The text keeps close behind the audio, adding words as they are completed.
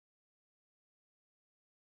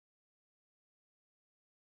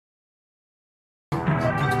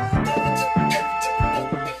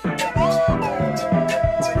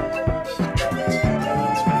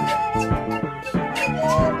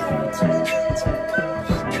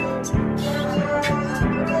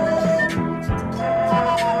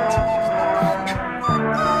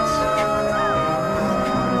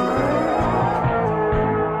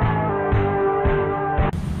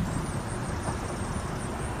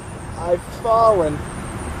I've fallen,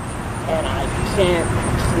 and I can't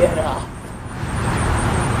get up.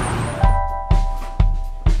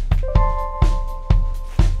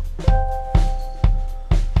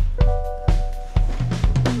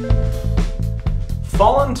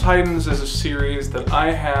 Fallen Titans is a series that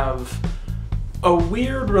I have a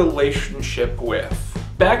weird relationship with.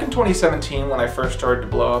 Back in 2017, when I first started to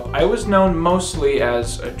blow up, I was known mostly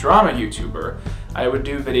as a drama YouTuber. I would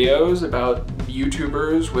do videos about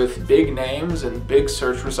YouTubers with big names and big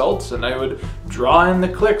search results, and I would draw in the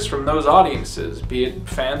clicks from those audiences, be it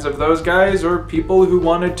fans of those guys or people who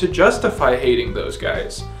wanted to justify hating those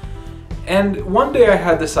guys. And one day I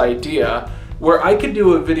had this idea where I could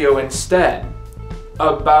do a video instead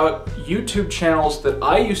about YouTube channels that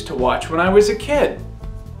I used to watch when I was a kid.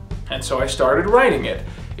 And so I started writing it.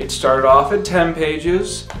 It started off at 10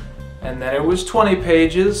 pages, and then it was 20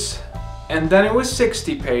 pages, and then it was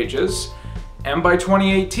 60 pages, and by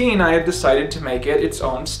 2018 I had decided to make it its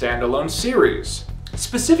own standalone series.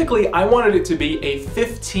 Specifically, I wanted it to be a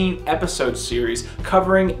 15-episode series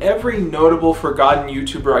covering every notable forgotten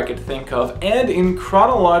YouTuber I could think of, and in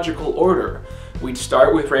chronological order. We'd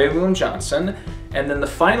start with Ray William Johnson, and then the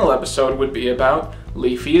final episode would be about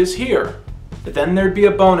Leafy is Here. Then there'd be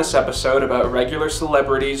a bonus episode about regular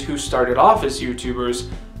celebrities who started off as YouTubers,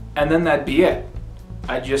 and then that'd be it.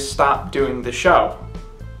 I just stopped doing the show.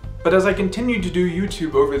 But as I continued to do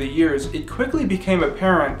YouTube over the years, it quickly became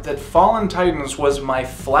apparent that Fallen Titans was my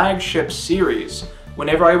flagship series.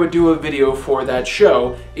 Whenever I would do a video for that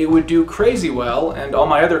show, it would do crazy well, and all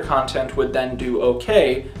my other content would then do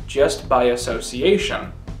okay, just by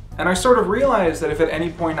association. And I sort of realized that if at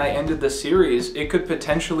any point I ended the series, it could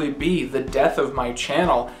potentially be the death of my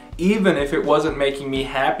channel, even if it wasn't making me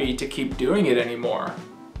happy to keep doing it anymore.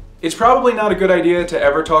 It's probably not a good idea to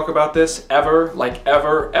ever talk about this, ever, like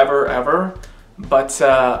ever, but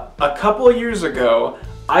a couple of years ago,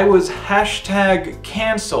 I was hashtag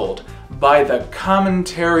cancelled by the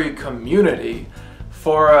commentary community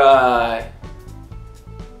for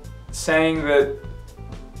saying that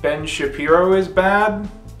Ben Shapiro is bad,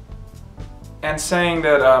 and saying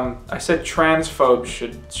that I said transphobes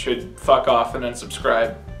should fuck off and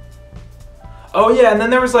unsubscribe. Oh yeah, and then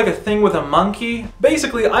there was like a thing with a monkey.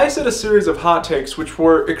 Basically, I said a series of hot takes which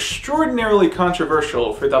were extraordinarily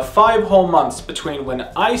controversial for the 5 whole months between when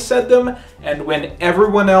I said them and when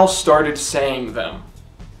everyone else started saying them.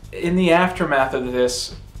 In the aftermath of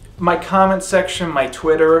this, my comment section, my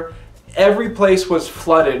Twitter, every place was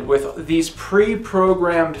flooded with these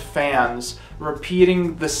pre-programmed fans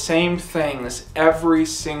repeating the same things every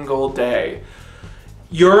single day.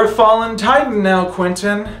 You're a Fallen Titan now,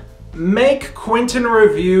 Quinton. Make Quinton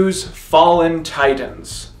Reviews Fallen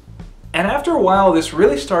Titans. And after a while, this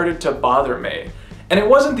really started to bother me. And it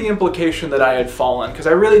wasn't the implication that I had fallen, because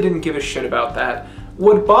I really didn't give a shit about that.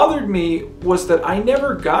 What bothered me was that I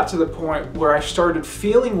never got to the point where I started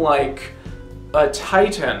feeling like a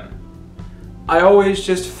Titan. I always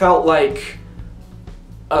just felt like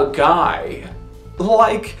a guy.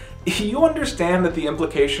 Like, you understand that the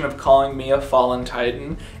implication of calling me a Fallen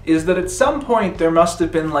Titan is that at some point there must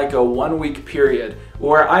have been like a 1-week period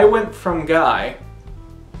where I went from guy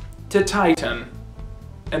to Titan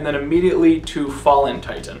and then immediately to Fallen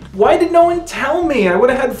Titan. Why did no one tell me? I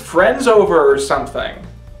would have had friends over or something.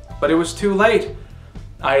 But it was too late.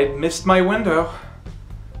 I had missed my window.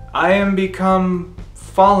 I am become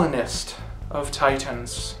fallenest of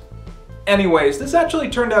Titans. Anyways, this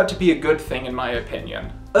actually turned out to be a good thing in my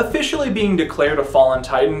opinion. Officially being declared a Fallen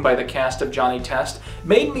Titan by the cast of Johnny Test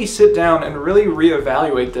made me sit down and really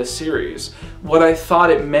reevaluate this series, what I thought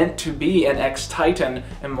it meant to be an ex-Titan,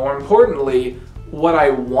 and more importantly, what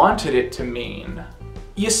I wanted it to mean.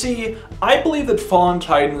 You see, I believe that Fallen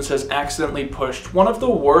Titans has accidentally pushed one of the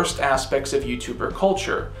worst aspects of YouTuber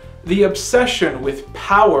culture, the obsession with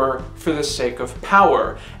power for the sake of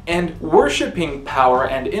power, and worshipping power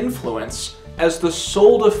and influence as the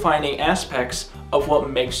sole defining aspects of what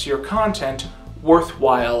makes your content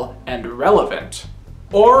worthwhile and relevant.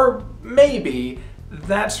 Or maybe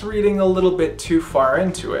that's reading a little bit too far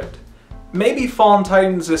into it. Maybe Fallen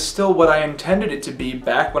Titans is still what I intended it to be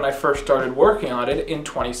back when I first started working on it in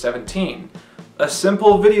 2017. A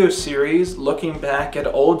simple video series looking back at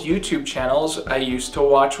old YouTube channels I used to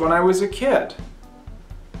watch when I was a kid.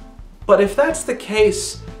 But if that's the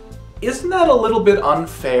case, isn't that a little bit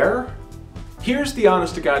unfair? Here's the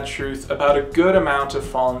honest-to-God truth about a good amount of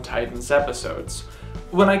Fallen Titans episodes.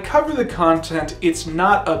 When I cover the content, it's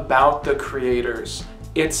not about the creators,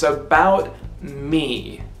 it's about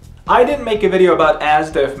me. I didn't make a video about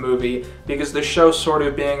Asdef movie because the show sort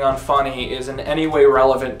of being unfunny is in any way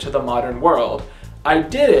relevant to the modern world. I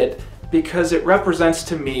did it because it represents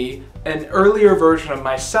to me an earlier version of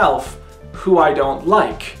myself who I don't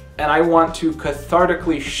like, and I want to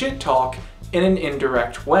cathartically shit talk in an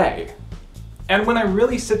indirect way. And when I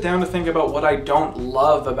really sit down to think about what I don't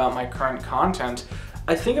love about my current content,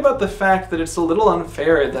 I think about the fact that it's a little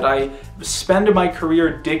unfair that I spend my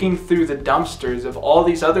career digging through the dumpsters of all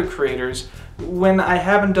these other creators when I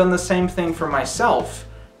haven't done the same thing for myself.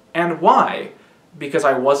 And why? Because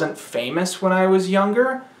I wasn't famous when I was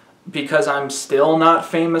younger? Because I'm still not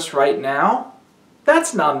famous right now?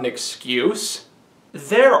 That's not an excuse.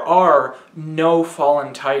 There are no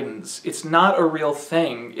fallen titans. It's not a real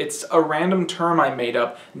thing. It's a random term I made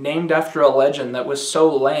up, named after a legend that was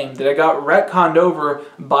so lame that it got retconned over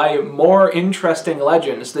by more interesting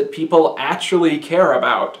legends that people actually care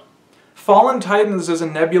about. Fallen titans is a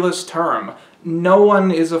nebulous term. No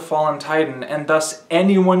one is a fallen titan, and thus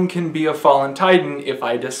anyone can be a fallen titan if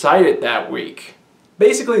I decide it that week.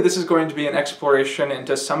 Basically, this is going to be an exploration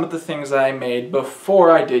into some of the things that I made before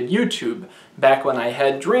I did YouTube, back when I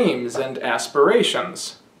had dreams and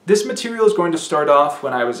aspirations. This material is going to start off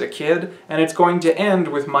when I was a kid, and it's going to end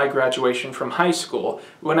with my graduation from high school,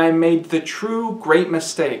 when I made the true great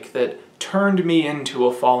mistake that turned me into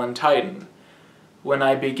a fallen titan. When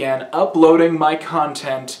I began uploading my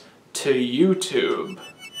content to YouTube.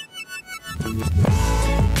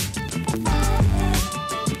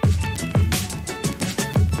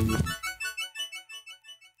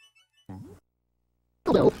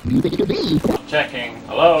 Hello, you think it could be? Checking.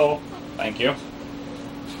 Hello. Thank you.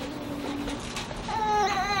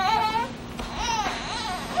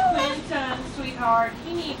 Quinton, sweetheart,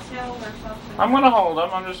 he needs help or something. I'm gonna hold him.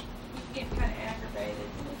 I'm just. He's getting kind of aggravated.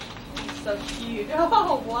 He's so cute.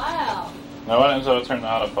 Oh, wow. No, what happens if I turn the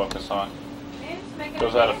autofocus on? It's making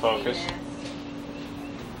Goes a out of nasty focus. mess.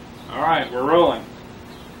 Alright, we're rolling.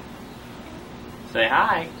 Say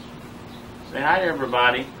hi. Say hi to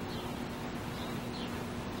everybody.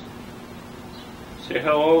 Say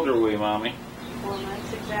how old are we, Mommy? 4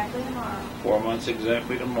 months exactly tomorrow. 4 months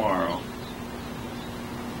exactly tomorrow.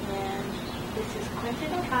 And this is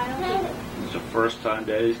Quinton and Kyle. It's the first time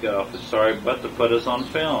Daddy's got off the sorry butt to put us on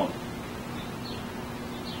film.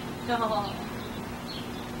 Oh.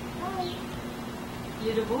 Hi.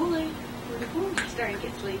 You're the bully. You're the bully. He's starting to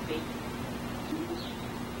get sleepy.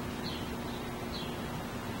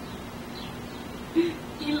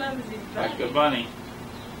 He loves his Like buddy. a bunny.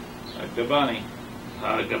 Like a bunny.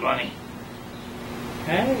 Like a bunny.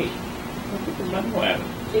 Hey, look at the bunny webbing.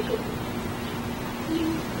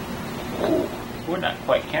 Oh, we're not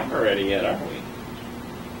quite camera ready yet, are we?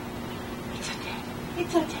 It's okay.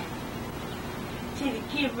 It's okay. Take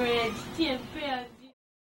the camera and stand proud.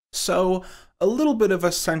 So, a little bit of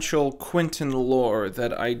essential Quinton lore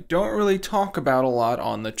that I don't really talk about a lot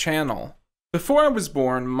on the channel. Before I was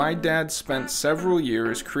born, my dad spent several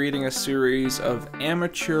years creating a series of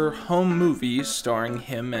amateur home movies starring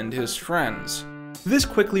him and his friends. This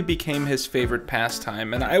quickly became his favorite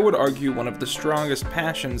pastime, and I would argue one of the strongest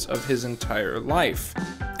passions of his entire life.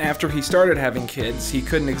 After he started having kids, he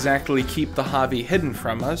couldn't exactly keep the hobby hidden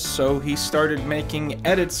from us, so he started making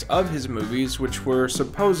edits of his movies which were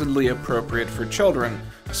supposedly appropriate for children,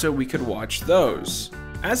 so we could watch those.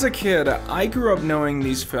 As a kid, I grew up knowing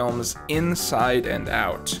these films inside and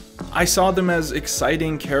out. I saw them as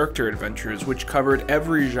exciting character adventures which covered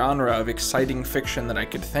every genre of exciting fiction that I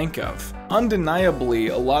could think of. Undeniably,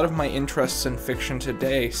 a lot of my interests in fiction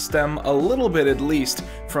today stem a little bit at least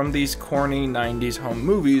from these corny 90s home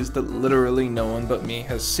movies that literally no one but me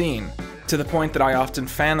has seen, to the point that I often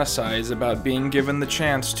fantasize about being given the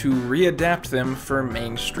chance to readapt them for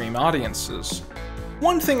mainstream audiences.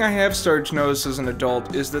 One thing I have started to notice as an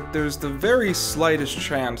adult is that there's the very slightest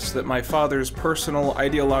chance that my father's personal,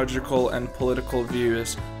 ideological, and political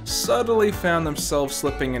views subtly found themselves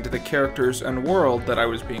slipping into the characters and world that I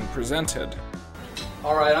was being presented.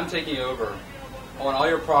 Alright, I'm taking over. I want all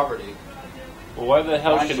your property. Well, why the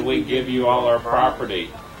hell should we give you all our property?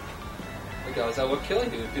 Because I will kill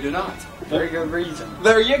you if you do not. Very good reason.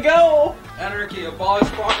 There you go! Anarchy, abolish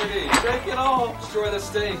property, break it all, destroy the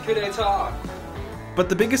state, coup d'etat. But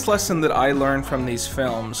the biggest lesson that I learned from these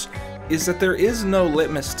films is that there is no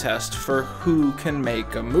litmus test for who can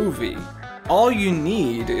make a movie. All you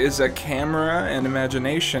need is a camera and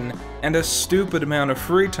imagination and a stupid amount of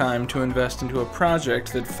free time to invest into a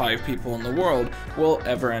project that 5 people in the world will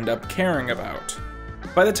ever end up caring about.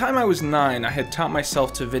 By the time I was 9, I had taught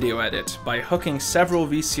myself to video edit by hooking several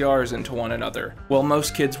VCRs into one another. While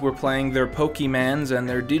most kids were playing their Pokemans and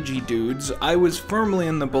their Digi-Dudes, I was firmly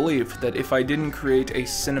in the belief that if I didn't create a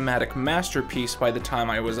cinematic masterpiece by the time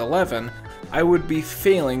I was 11, I would be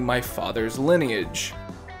failing my father's lineage.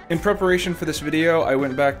 In preparation for this video, I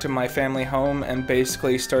went back to my family home and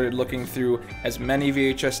basically started looking through as many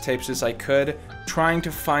VHS tapes as I could, trying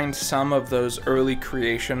to find some of those early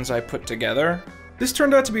creations I put together. This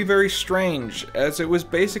turned out to be very strange, as it was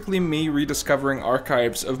basically me rediscovering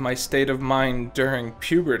archives of my state of mind during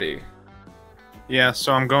puberty. Yeah,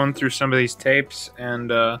 so I'm going through some of these tapes,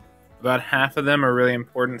 and about half of them are really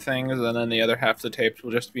important things, and then the other half of the tapes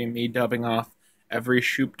will just be me dubbing off every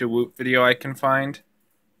Shoop-de-Whoop video I can find.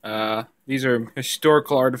 These are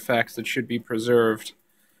historical artifacts that should be preserved.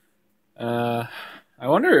 I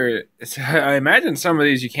wonder, I imagine some of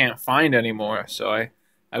these you can't find anymore, so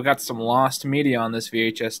I've got some lost media on this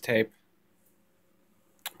VHS tape.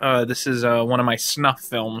 This is one of my snuff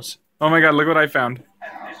films. Oh my god, look what I found.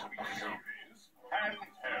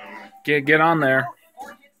 Get on there.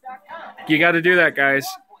 You gotta do that, guys.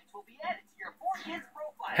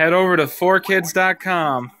 Head over to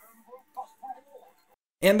 4kids.com.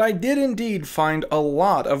 And I did indeed find a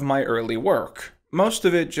lot of my early work. Most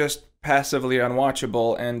of it just passively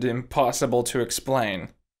unwatchable and impossible to explain.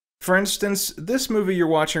 For instance, this movie you're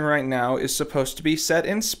watching right now is supposed to be set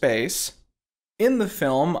in space. In the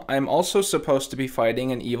film, I'm also supposed to be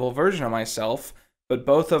fighting an evil version of myself, but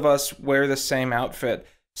both of us wear the same outfit,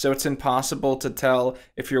 so it's impossible to tell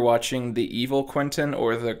if you're watching the evil Quinton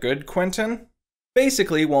or the good Quinton.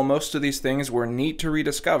 Basically, while most of these things were neat to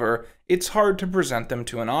rediscover, it's hard to present them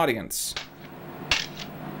to an audience.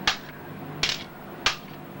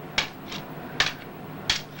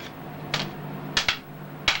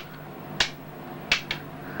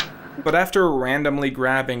 But after randomly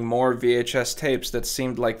grabbing more VHS tapes that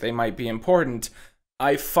seemed like they might be important,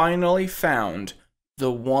 I finally found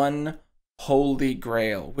the one holy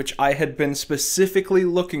grail, which I had been specifically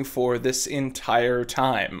looking for this entire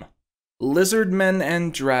time. Lizardmen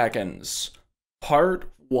and Dragons,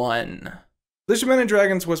 Part 1. Lizardmen and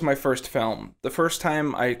Dragons was my first film, the first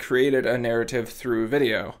time I created a narrative through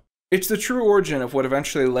video. It's the true origin of what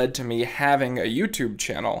eventually led to me having a YouTube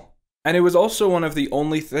channel. And it was also one of the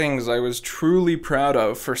only things I was truly proud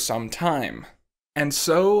of for some time. And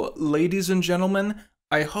so, ladies and gentlemen,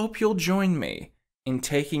 I hope you'll join me in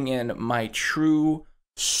taking in my true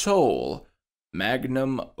soul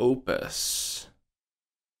magnum opus.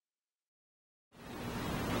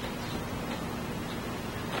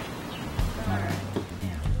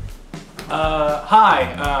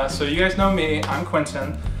 Hi, so you guys know me, I'm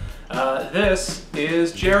Quinton. This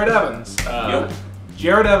is Jared Evans.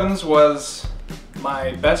 Jared Evans was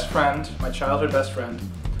my best friend, my childhood best friend.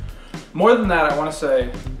 More than that, I want to say,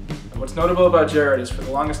 what's notable about Jared is for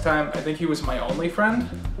the longest time, I think he was my only friend.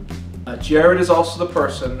 Jared is also the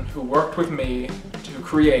person who worked with me to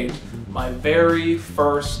create my very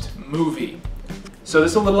first movie. So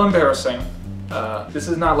this is a little embarrassing. This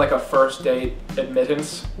is not like a first date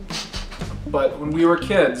admittance. But when we were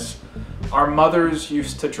kids, our mothers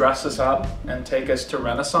used to dress us up and take us to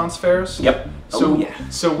Renaissance fairs. Yep.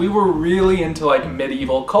 So we were really into like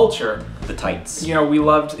medieval culture. The tights. You know, we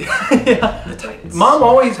loved Yeah. The tights. Mom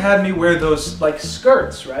always had me wear those like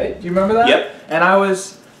skirts, right? Do you remember that? Yep. And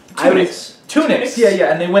Tunics. Tunics.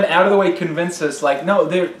 Yeah. And they went out of the way to convince us like, no,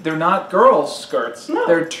 they're not girls' skirts. No.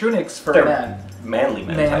 They're tunics for They're men. Manly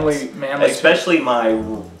tights. Manly. Especially my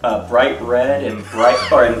bright red and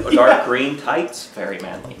dark green tights. Very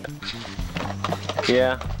manly.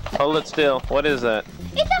 Yeah. Hold it still. What is that?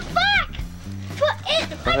 It's a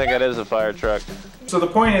fuck! I think it is a fire truck. So the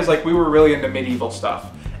point is, like, we were really into medieval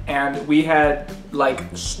stuff, and we had like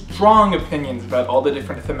strong opinions about all the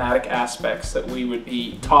different thematic aspects that we would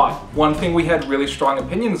be taught. One thing we had really strong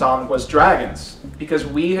opinions on was dragons, because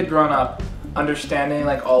we had grown up understanding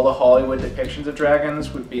like all the Hollywood depictions of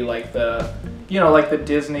dragons would be like the, you know, like the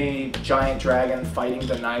Disney giant dragon fighting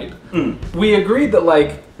the knight. We agreed that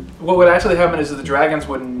like what would actually happen is that the dragons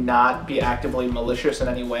would not be actively malicious in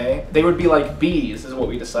any way. They would be like bees, is what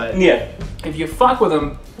we decided. Yeah. If you fuck with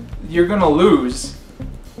them, you're gonna lose.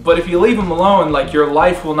 But if you leave them alone, like your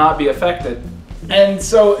life will not be affected. And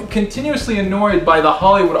so, continuously annoyed by the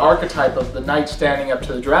Hollywood archetype of the knight standing up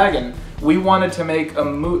to the dragon, we wanted to make a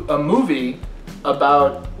movie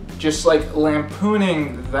about just like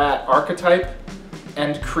lampooning that archetype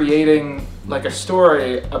and creating like a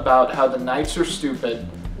story about how the knights are stupid,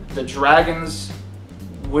 the dragons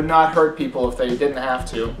would not hurt people if they didn't have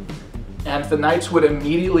to, and the knights would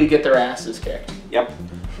immediately get their asses kicked. Yep.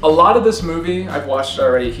 A lot of this movie, I've watched it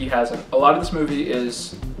already, he hasn't. A lot of this movie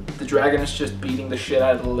is the dragon is just beating the shit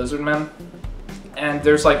out of the lizardmen. And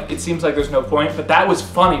there's like, it seems like there's no point, but that was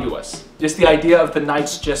funny to us. Just the idea of the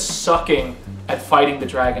knights just sucking at fighting the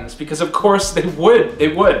dragons, because of course they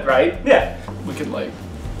would, right? Yeah. We could like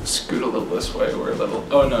scoot a little this way or a little.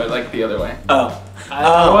 Oh no, like the other way. Oh.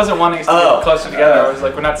 I wasn't wanting us to get closer together. I was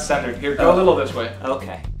like, we're not centered. Here, go a little this way.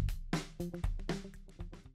 Okay.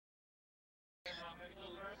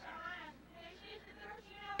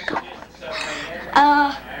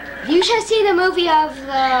 You should see the movie of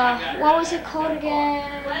what was it called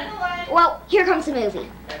again? Well, here comes the movie.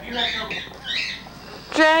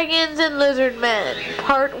 Dragons and Lizard Men,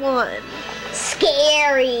 Part 1.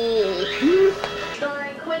 Scary.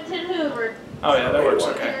 Starring Quinton Hoover. Oh yeah, that works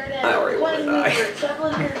okay. I already want to die.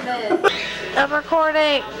 I'm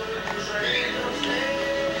recording.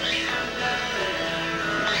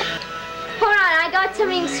 Hold on, I got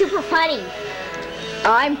something super funny.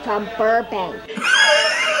 I'm from Burbank.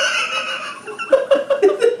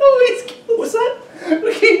 What's that?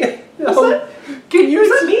 Can you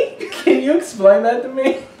explain that to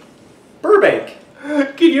me? Burbank.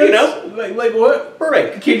 Can you know? like what?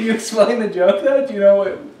 Burbank. Can you explain the joke though? Do you know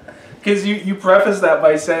what? Because you preface that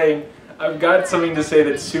by saying, I've got something to say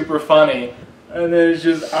that's super funny, and then it's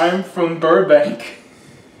just, I'm from Burbank.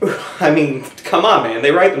 I mean, come on, man. They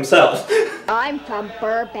write themselves. I'm from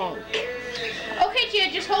Burbank. Okay, Gia,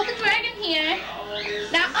 just hold the dragon here.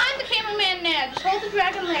 Now I'm the cameraman now. Just hold the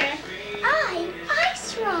dragon there. I'm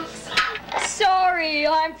Ice Rocks. Sorry,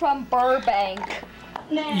 I'm from Burbank.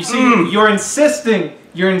 You see, you're insisting.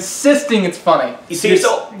 You're insisting it's funny. You see,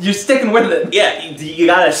 you're sticking with it. Yeah, you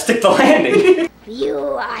gotta stick the landing.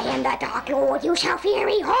 I am the Dark Lord. You shall fear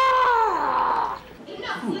me. Oh,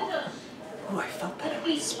 I felt that in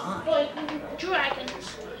my spine.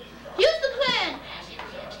 Dragons. Use the plan.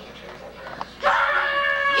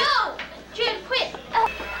 Yo, Jim, quit.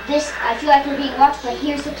 This, I feel like we're being watched, but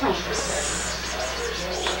here's the plan.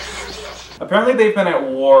 Apparently they've been at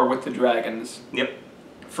war with the dragons. Yep.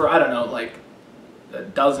 For, I don't know, like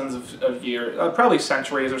dozens of years, probably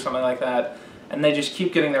centuries or something like that. And they just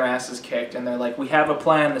keep getting their asses kicked, and they're like, we have a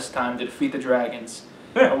plan this time to defeat the dragons.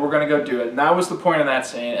 Yeah. And we're going to go do it. And that was the point of that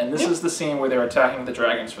scene, and this is the scene where they're attacking the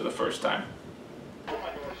dragons for the first time. Onward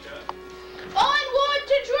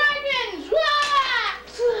to dragons!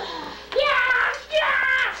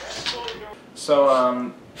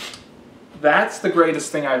 So, that's the greatest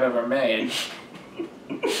thing I've ever made.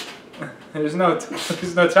 There's no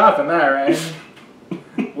topping that, right?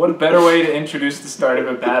 What better way to introduce the start of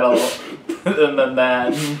a battle than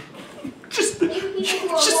that? Just throw it,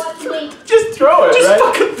 right?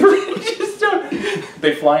 Fucking throw it. Just throw it.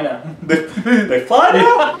 They fly now. They fly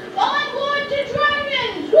now. Onward to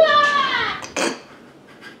dragons!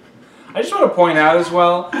 I just want to point out as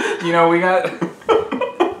well, you know, we got...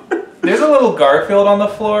 There's a little Garfield on the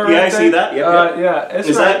floor right Yeah, I there. see that. Yep. Yeah, it's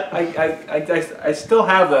Is right. that- I still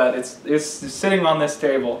have that. It's sitting on this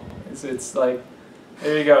table. It's like,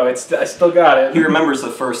 there you go. I still got it. He remembers the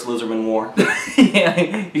first Lizardman War. Yeah,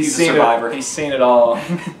 he's a seen survivor. it. He's seen it all.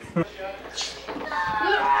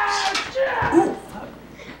 Ooh.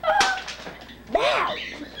 Now,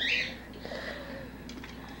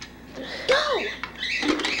 go.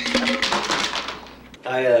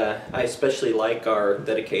 I especially like our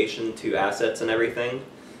dedication to assets and everything.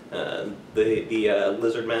 The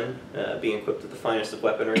Lizardmen being equipped with the finest of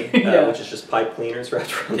weaponry, Yeah. which is just pipe cleaners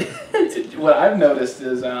wrapped around. What I've noticed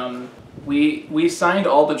is we signed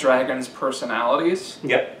all the dragons' personalities.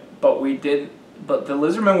 Yep. But the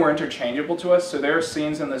Lizardmen were interchangeable to us, so there are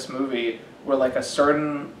scenes in this movie where like a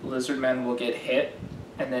certain Lizardman will get hit,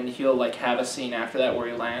 and then he'll like have a scene after that where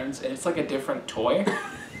he lands, and it's like a different toy.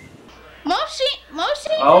 Most scenes.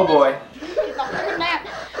 Oh boy.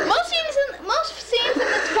 Most scenes in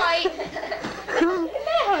this fight.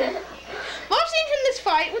 Most scenes in this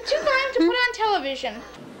fight were too violent to put on television.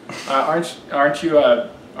 Aren't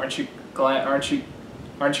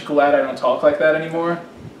you glad I don't talk like that anymore?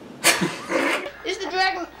 This is the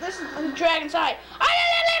dragon's eye.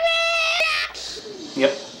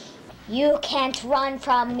 Yep. You can't run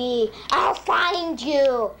from me. I'll find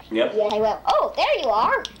you. Yep. Yeah, I will. Oh, there you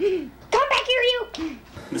are. Come back here, you.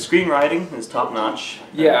 The screenwriting is top notch.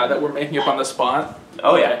 Yeah, that we're making up on the spot.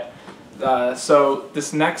 Oh yeah. So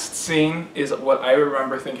this next scene is what I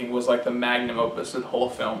remember thinking was like the magnum opus of the whole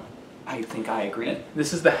film. I think I agree.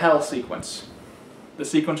 This is the hell sequence. The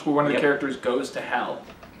sequence where one of the Yep. characters goes to hell.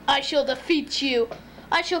 I shall defeat you.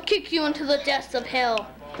 I shall kick you into the depths of hell.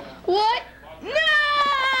 What? No!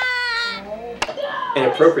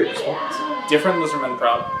 Inappropriate response. Different Lizardman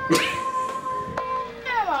prop.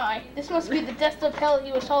 Am I? This must be the depths of hell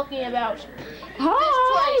he was talking about. This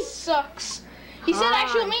Hi. place sucks. He said I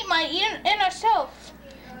shall meet my inner self.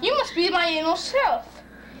 You must be my inner self.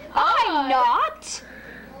 I'm not.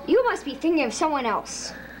 You must be thinking of someone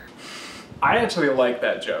else. I actually like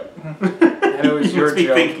that joke. And it was You your must be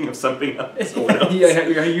joke. thinking of something else. Yeah,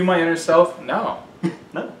 are you my inner self? No.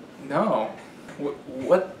 No. No.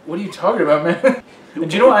 What are you talking about, man? And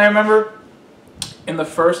do you know what I remember? In the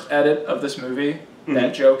first edit of this movie,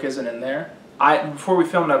 that joke isn't in there. Before we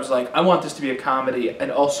filmed, I was like, I want this to be a comedy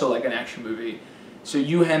and also like an action movie. So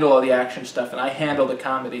you handle all the action stuff and I handle the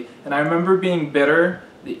comedy. And I remember being bitter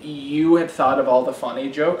that you had thought of all the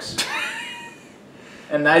funny jokes.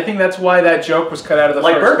 And I think that's why that joke was cut out of the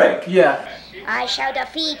Like first Burbank. one. Yeah. I shall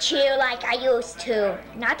defeat you like I used to.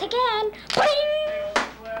 Not again.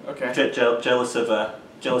 Okay. Jealous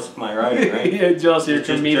of my writing, right? Yeah, jealous of your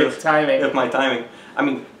Just comedic jealous timing. Of my timing. I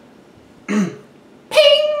mean,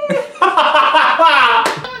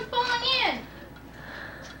 Someone's falling in.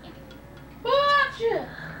 Gotcha.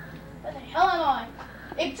 Where the hell am I?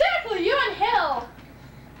 Exactly, you're in hell.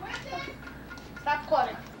 Stop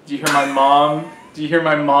quoting. Do you hear my mom? Do you hear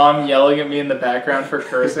my mom yelling at me in the background for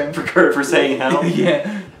cursing? for saying hell?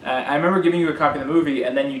 Yeah. I remember giving you a copy of the movie,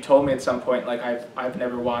 and then you told me at some point, like, I've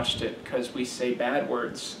never watched it because we say bad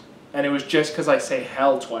words. And it was just because I say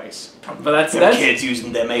hell twice. But that's kids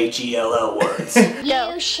using them H-E-L-L words.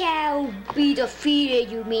 You shall be defeated,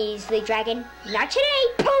 you measly dragon. Not today.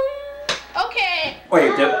 Boom. Okay.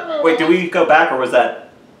 Wait, did we go back or was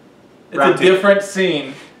that It's round a two? different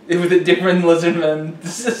scene. It was a different lizardman.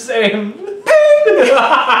 It's the same.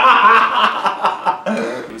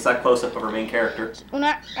 It was that close-up of our main character.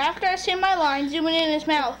 After I say my line, zooming in his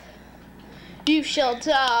mouth. You shall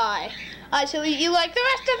die. I shall eat you like the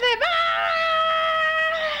rest of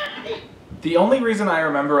them. The only reason I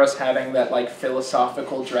remember us having that like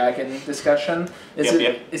philosophical dragon discussion is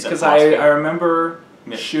because I remember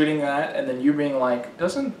shooting that and then you being like,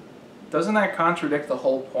 doesn't that contradict the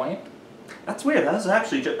whole point? That's weird. That was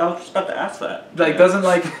actually I was just about to ask that. Like, doesn't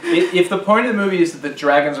like if the point of the movie is that the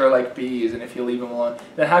dragons are like bees and if you leave them alone,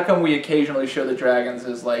 then how come we occasionally show the dragons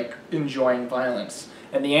as like enjoying violence?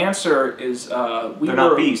 And the answer is they're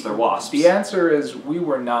not bees, they're wasps. The answer is we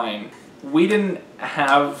were 9. We didn't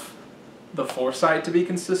have the foresight to be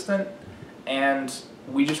consistent, and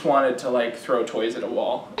we just wanted to like throw toys at a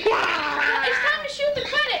wall. It's time to shoot the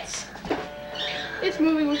credits. This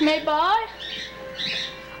movie was made by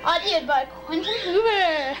Quinton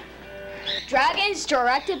Hoover. Dragons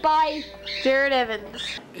directed by Jared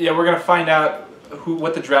Evans. Yeah, we're gonna find out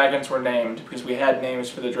what the dragons were named, because we had names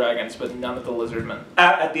for the dragons, but none of the lizardmen.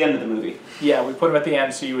 At the end of the movie. Yeah, we put them at the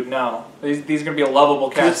end so you would know. These are gonna be a lovable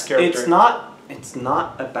cast character. It's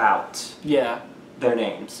not about their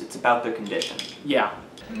names. It's about their condition. Yeah.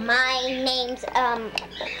 My name's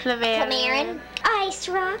Clamarin. Ice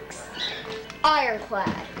Rocks. Ironclad.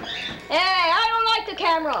 Hey, I don't like the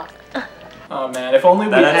camera. Oh man, if only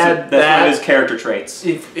we had that's one of his character traits.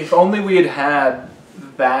 If only we had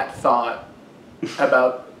that thought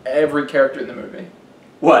about every character in the movie.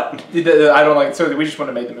 What? I don't like. So we just want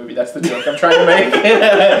to make the movie. That's the joke I'm trying to make.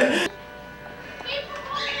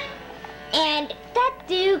 And that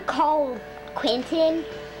dude called Quinton,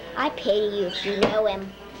 I pity you if you know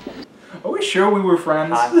him. Are we sure we were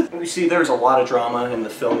friends? You see, there's a lot of drama in the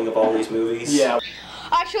filming of all these movies. Yeah.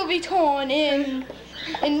 I shall be torn in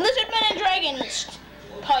Lizardmen and Dragons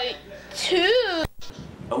Part 2.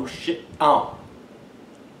 Oh shit. Oh.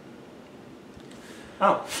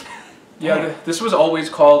 Yeah, this was always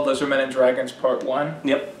called Lizardmen and Dragons Part 1.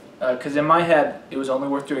 Yep. Because in my head, it was only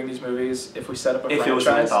worth doing these movies if we set up a franchise. If it was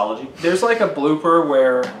an anthology. There's like a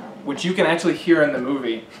blooper which you can actually hear in the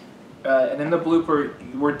movie. And in the blooper,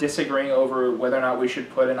 we're disagreeing over whether or not we should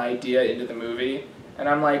put an idea into the movie. And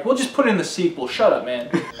I'm like, we'll just put it in the sequel. Shut up, man.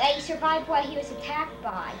 That he survived what he was attacked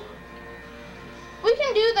by. We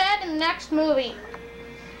can do that in the next movie.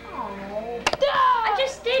 Oh. I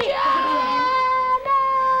just did it.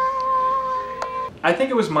 I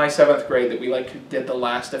think it was my 7th grade that we like did the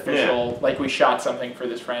last official, like we shot something for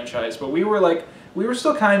this franchise. But we were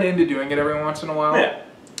still kind of into doing it every once in a while. Yeah.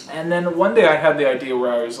 And then one day I had the idea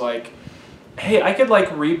where I was like, hey, I could like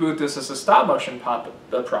reboot this as a stop motion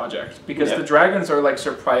project because the dragons are like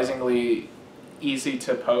surprisingly easy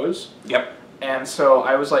to pose. Yep. And so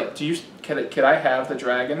I was like, could I have the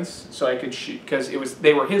dragons so I could shoot, because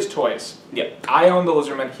they were his toys. Yep. I owned the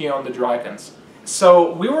lizardmen, he owned the dragons.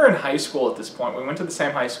 So we were in high school at this point. We went to the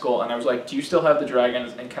same high school, and I was like, do you still have the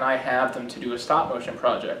dragons, and can I have them to do a stop motion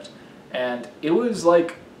project? And it was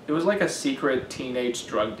like a secret teenage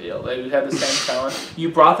drug deal. They had the same tone. You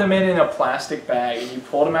brought them in a plastic bag, and you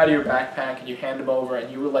pulled them out of your backpack, and you handed them over,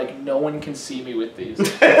 and you were like, no one can see me with these.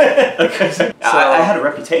 So, I had a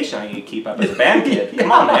reputation I need to keep up as a band kid.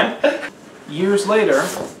 Come on, man. Years later,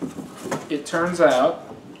 it turns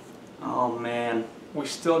out... Oh, man. We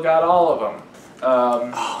still got all of them.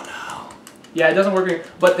 Oh no. Yeah, it doesn't work.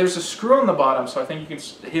 But there's a screw on the bottom, so I think you can.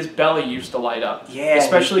 His belly used to light up. Yeah.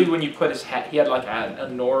 Especially when you put his hat. He had like a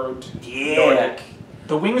Nordic.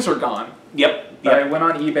 The wings are gone. Yep. But I went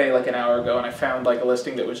on eBay like an hour ago and I found like a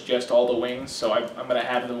listing that was just all the wings. So I'm gonna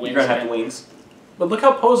have the wings. You're gonna have the wings. But look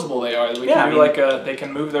how posable they are. We can do they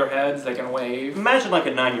can move their heads. They can wave. Imagine like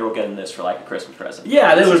a 9-year-old getting this for like a Christmas present.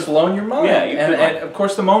 Yeah, that would have blown your mind. Yeah, and of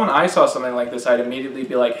course, the moment I saw something like this, I'd immediately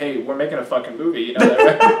be like, "Hey, we're making a fucking movie," you know that,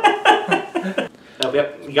 right? No,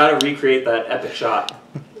 you gotta recreate that epic shot.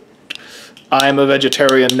 I am a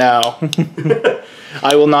vegetarian now.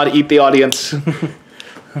 I will not eat the audience.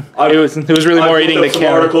 It was really more eating the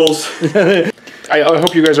camera. Articles. I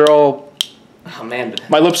hope you guys are all. Oh man,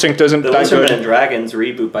 my lip sync doesn't. The Lizardmen and Dragons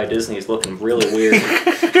reboot by Disney is looking really weird.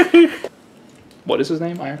 What is his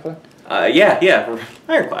name? Ironclad? Yeah,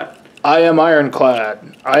 Ironclad. I am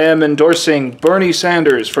Ironclad. I am endorsing Bernie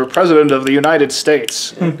Sanders for President of the United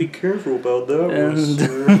States. Yeah, be careful about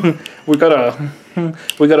that.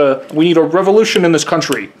 We need a revolution in this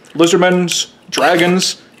country. Lizardmen,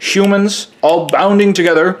 dragons, humans, all bounding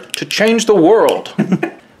together to change the world.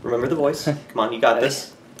 Remember the voice. Come on, you got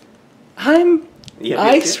this. I'm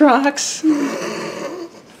Ice Rocks.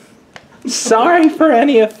 Sorry for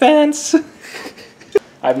any offense.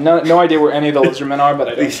 I have no idea where any of the Lizardmen are, but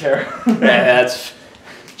I don't care. Yeah, that's...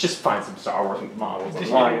 Just find some Star Wars models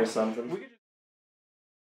online or something.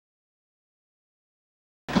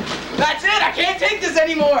 That's it! I can't take this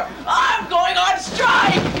anymore! I'm going on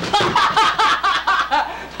strike!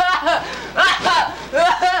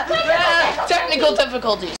 Technical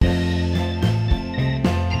difficulties.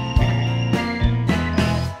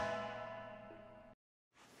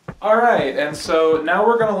 Alright, and so now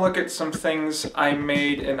we're going to look at some things I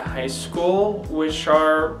made in high school, which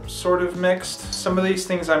are sort of mixed. Some of these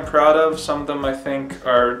things I'm proud of, some of them I think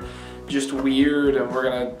are just weird, and we're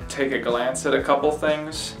going to take a glance at a couple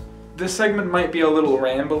things. This segment might be a little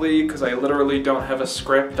rambly because I literally don't have a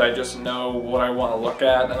script, I just know what I want to look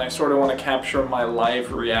at, and I sort of want to capture my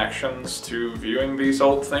live reactions to viewing these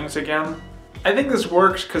old things again. I think this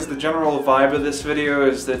works because the general vibe of this video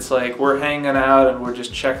is that it's like we're hanging out and we're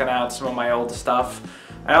just checking out some of my old stuff.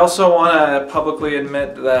 I also want to publicly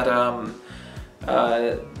admit that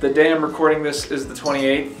the day I'm recording this is the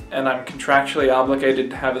 28th and I'm contractually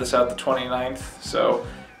obligated to have this out the 29th, so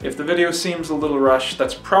if the video seems a little rushed,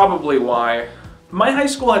 that's probably why. My high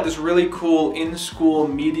school had this really cool in-school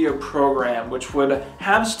media program which would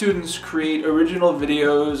have students create original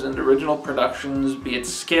videos and original productions, be it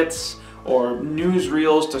skits, or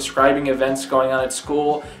newsreels describing events going on at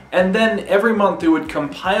school, and then every month they would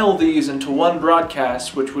compile these into one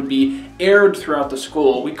broadcast which would be aired throughout the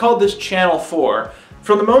school. We called this Channel 4.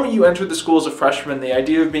 From the moment you entered the school as a freshman, the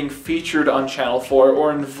idea of being featured on Channel 4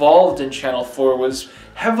 or involved in Channel 4 was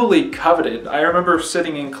heavily coveted. I remember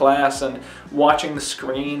sitting in class and watching the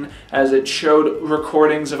screen as it showed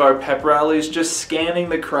recordings of our pep rallies, just scanning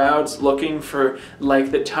the crowds looking for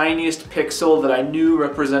like the tiniest pixel that I knew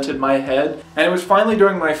represented my head. And it was finally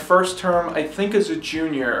during my first term, I think as a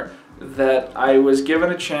junior, that I was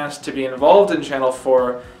given a chance to be involved in Channel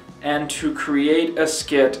 4 and to create a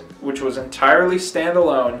skit which was entirely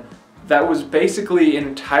standalone that was basically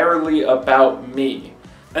entirely about me.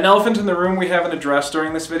 An elephant in the room we haven't addressed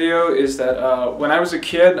during this video is that when I was a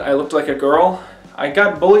kid, I looked like a girl. I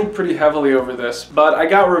got bullied pretty heavily over this, but I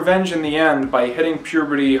got revenge in the end by hitting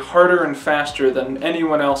puberty harder and faster than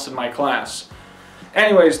anyone else in my class.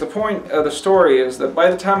 Anyways, the point of the story is that by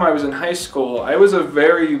the time I was in high school, I was a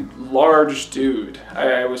very large dude.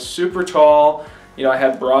 I was super tall, you know, I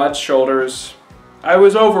had broad shoulders. I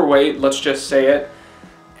was overweight, let's just say it,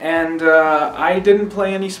 and I didn't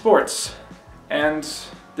play any sports. And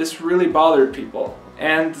this really bothered people.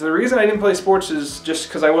 And the reason I didn't play sports is just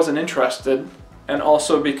because I wasn't interested, and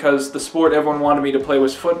also because the sport everyone wanted me to play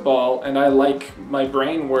was football, and I like my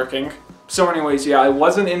brain working. So anyways, yeah, I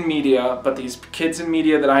wasn't in media, but these kids in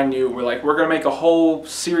media that I knew were like, we're gonna make a whole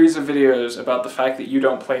series of videos about the fact that you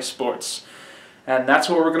don't play sports. And that's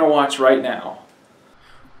what we're gonna watch right now.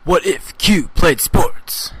 What if Q played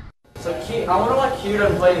sports? So Q, I wonder why Q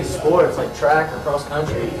doesn't play any sports, like track or cross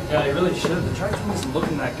country. Yeah, they really should. The track team isn't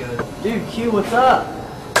looking that good. Dude, Q, what's up?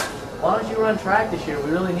 Why don't you run track this year? We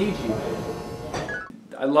really need you.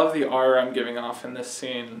 I love the aura I'm giving off in this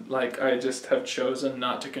scene. Like, I just have chosen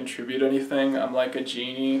not to contribute anything. I'm like a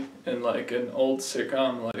genie in like an old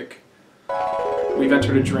sitcom, like, we've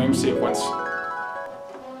entered a dream sequence.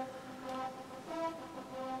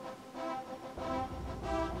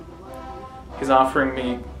 He's offering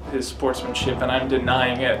me his sportsmanship and I'm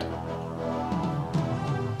denying it.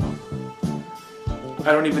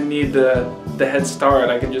 I don't even need the head start.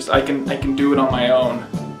 I can do it on my own.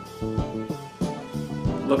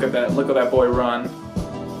 Look at that boy run.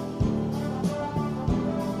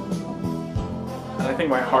 And I think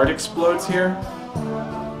my heart explodes here.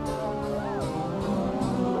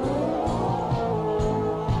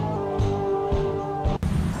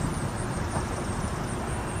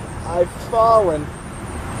 I've fallen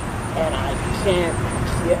and I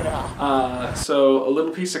can't get up. So a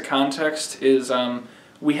little piece of context is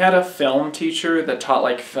we had a film teacher that taught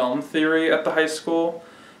like film theory at the high school,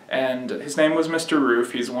 and his name was Mr.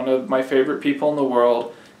 Roof. He's one of my favorite people in the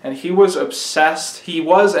world, and he was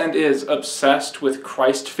and is obsessed with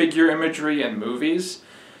Christ figure imagery in movies.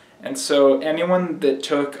 And so anyone that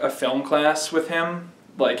took a film class with him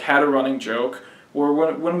like had a running joke, or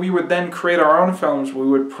when we would then create our own films, we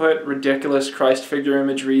would put ridiculous Christ figure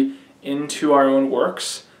imagery into our own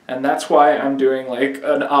works. And that's why I'm doing like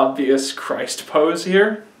an obvious Christ pose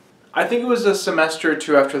here. I think it was a semester or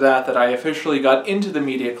two after that I officially got into the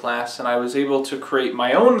media class, and I was able to create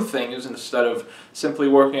my own things instead of simply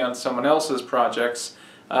working on someone else's projects.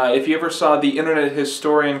 If you ever saw the Internet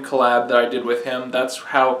Historian collab that I did with him, that's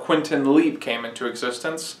how Quinton Leap came into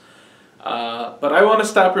existence. But I want to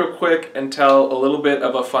stop real quick and tell a little bit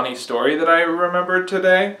of a funny story that I remembered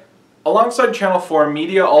today. Alongside Channel 4,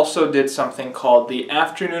 media also did something called the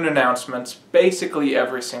afternoon announcements basically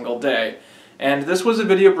every single day. And this was a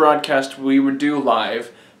video broadcast we would do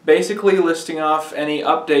live, basically listing off any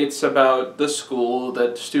updates about the school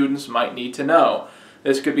that students might need to know.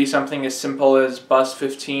 This could be something as simple as bus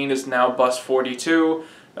 15 is now bus 42,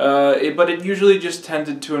 but it usually just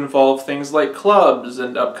tended to involve things like clubs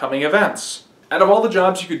and upcoming events. Out of all the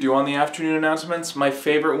jobs you could do on the afternoon announcements, my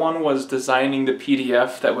favorite one was designing the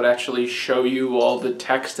PDF that would actually show you all the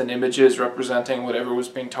text and images representing whatever was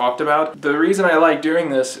being talked about. The reason I like doing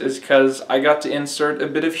this is because I got to insert a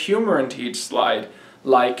bit of humor into each slide.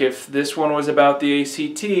 Like if this one was about the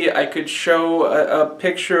ACT, I could show a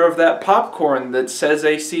picture of that popcorn that says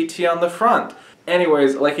ACT on the front.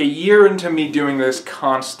 Anyways, like a year into me doing this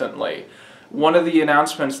constantly, one of the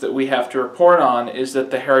announcements that we have to report on is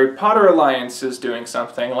that the Harry Potter Alliance is doing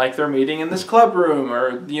something, like they're meeting in this club room,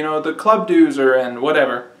 or, you know, the club dues are in,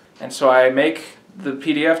 whatever. And so I make the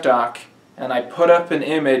PDF doc, and I put up an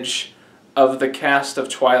image of the cast of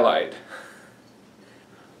Twilight.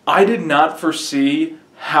 I did not foresee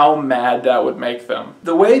how mad that would make them.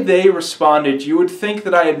 The way they responded, you would think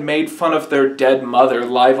that I had made fun of their dead mother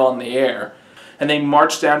live on the air. And they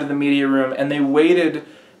marched down to the media room, and they waited.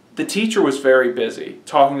 The teacher was very busy,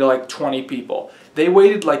 talking to like 20 people. They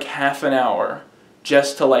waited like half an hour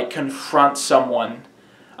just to like confront someone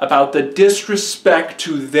about the disrespect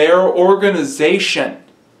to their organization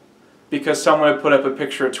because someone had put up a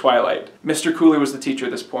picture of Twilight. Mr. Cooley was the teacher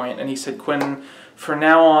at this point, and he said, Quinton, for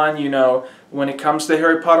now on, you know, when it comes to the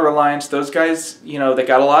Harry Potter Alliance, those guys, you know, they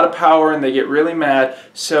got a lot of power and they get really mad.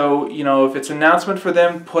 So, you know, if it's an announcement for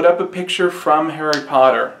them, put up a picture from Harry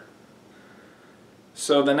Potter.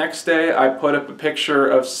 So the next day, I put up a picture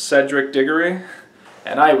of Cedric Diggory,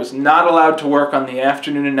 and I was not allowed to work on the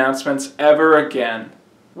afternoon announcements ever again.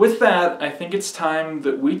 With that, I think it's time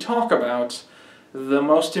that we talk about the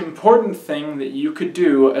most important thing that you could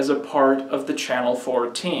do as a part of the Channel 4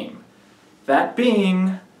 team. That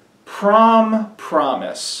being Prom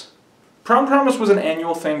Promise. Prom Promise was an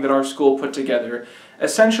annual thing that our school put together,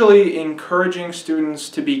 essentially encouraging students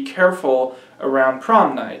to be careful around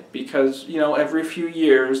prom night because, you know, every few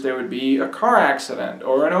years there would be a car accident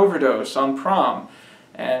or an overdose on prom.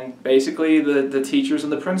 And basically the teachers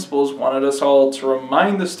and the principals wanted us all to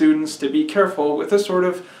remind the students to be careful with a sort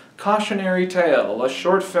of cautionary tale, a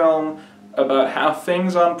short film about how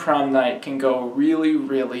things on prom night can go really,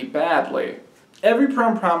 really badly. Every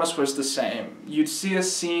Prom Promise was the same. You'd see a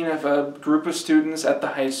scene of a group of students at the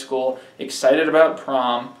high school excited about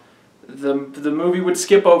prom. The movie would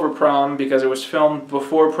skip over prom because it was filmed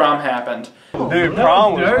before prom happened. Dude,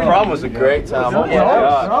 prom was a great time. Oh my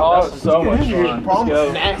god, that was so much fun. Prom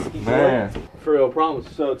was nasty, man. For real, prom was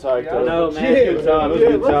so tight. I know, man. Good time. It was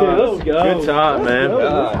a good time. Let's go. Good time, man. It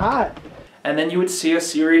was hot. And then you would see a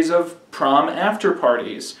series of prom after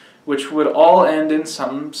parties, which would all end in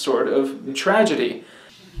some sort of tragedy.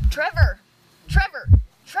 Trevor,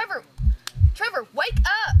 wake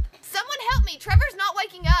up! Someone help me! Trevor's not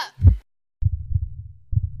waking up!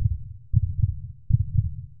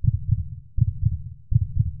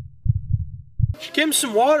 Give him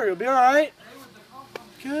some water, he'll be alright.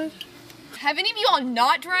 Good. Have any of you all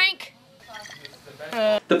not drank?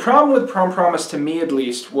 The problem with Prom Promise, to me at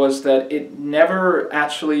least, was that it never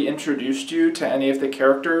actually introduced you to any of the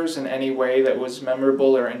characters in any way that was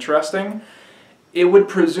memorable or interesting. it would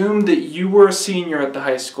presume that you were a senior at the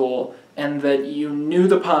high school and that you knew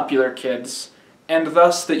the popular kids, and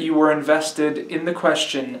thus that you were invested in the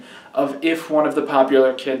question of if one of the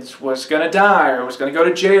popular kids was going to die, or was going to go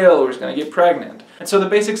to jail, or was going to get pregnant. And so the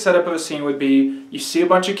basic setup of a scene would be, you see a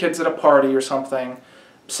bunch of kids at a party or something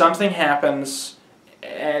happens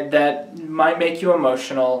that might make you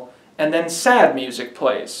emotional, and then sad music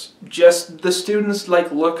plays. Just the students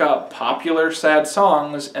look up popular sad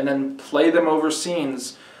songs and then play them over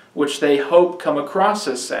scenes which they hope come across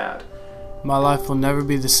as sad. My life will never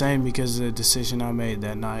be the same because of the decision I made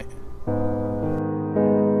that night.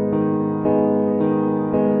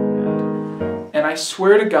 And I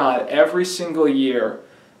swear to God, every single year,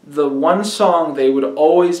 the one song they would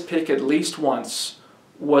always pick at least once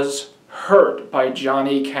was Hurt by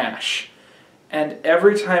Johnny Cash. And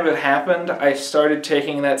every time it happened, I started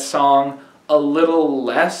taking that song a little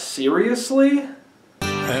less seriously.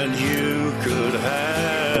 And you could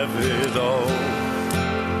have it all.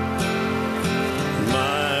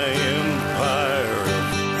 My empire,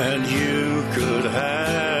 and you could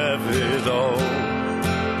have it all.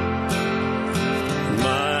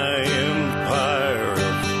 My empire,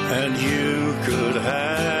 and you could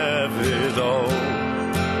have it all.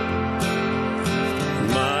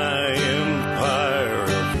 My empire.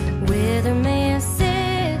 Weatherman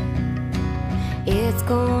said it's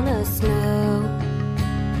gonna snow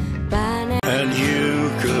by now. And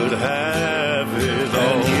you could have it all.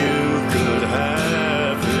 And you could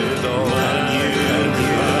have it all. And you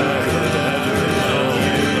could have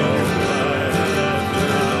it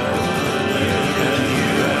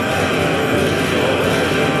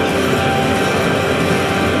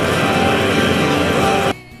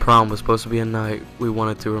all. Prom was supposed to be a night we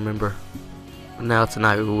wanted to remember. But now it's a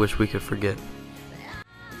night we wish we could forget.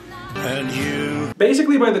 And you.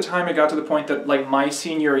 Basically, by the time it got to the point that my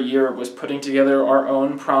senior year was putting together our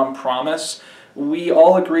own prom promise, we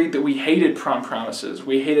all agreed that we hated prom promises.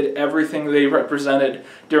 We hated everything they represented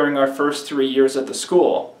during our first 3 years at the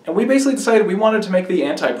school. And we basically decided we wanted to make the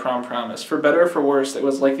anti-prom promise. For better or for worse, it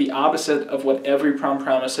was the opposite of what every prom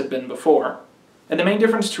promise had been before. And the main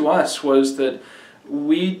difference to us was that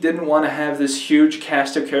we didn't want to have this huge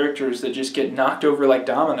cast of characters that just get knocked over like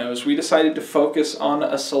dominoes. We decided to focus on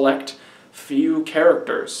a select few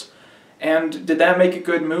characters. And did that make a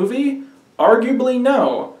good movie? Arguably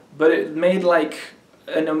no, but it made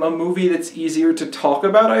a movie that's easier to talk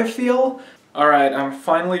about, I feel. Alright, I'm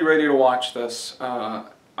finally ready to watch this.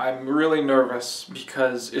 I'm really nervous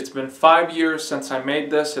because it's been 5 years since I made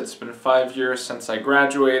this, it's been 5 years since I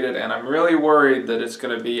graduated, and I'm really worried that it's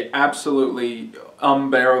going to be absolutely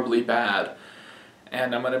unbearably bad.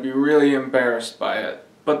 And I'm going to be really embarrassed by it.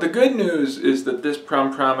 But the good news is that this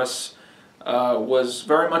prom promise was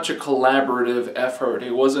very much a collaborative effort.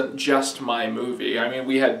 It wasn't just my movie. I mean,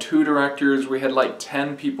 we had 2 directors, we had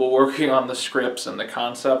 10 people working on the scripts and the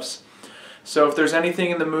concepts. So if there's anything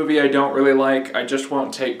in the movie I don't really like, I just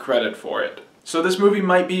won't take credit for it. So this movie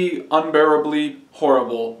might be unbearably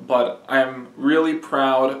horrible, but I'm really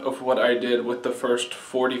proud of what I did with the first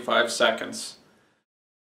 45 seconds.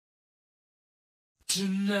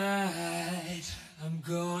 Tonight, I'm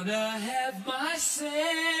gonna have myself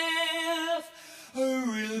a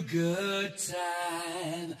real good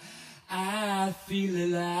time. I feel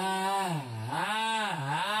alive.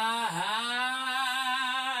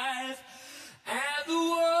 And the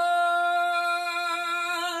world,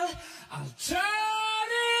 I'll turn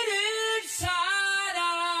it inside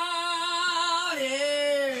out,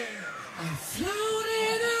 yeah. I'm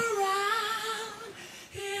floating around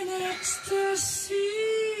in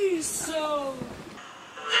ecstasy, so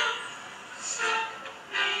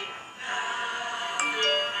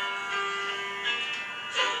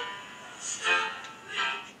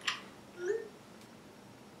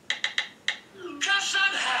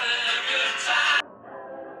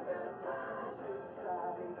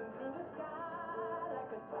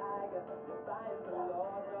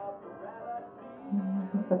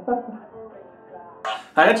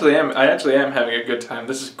I actually am having a good time.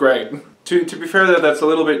 This is great. To be fair though, that's a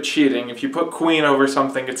little bit cheating. If you put Queen over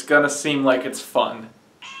something, it's gonna seem like it's fun.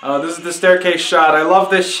 This is the staircase shot. I love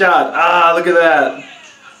this shot. Ah, look at that.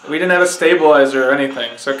 We didn't have a stabilizer or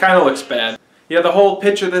anything, so it kind of looks bad. Yeah, the whole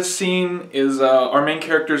pitch of this scene is our main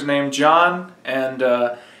character's named John, and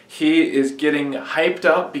he is getting hyped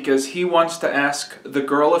up because he wants to ask the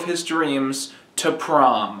girl of his dreams to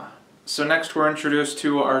prom. So next we're introduced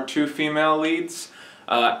to our 2 female leads.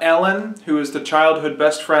 Ellen, who is the childhood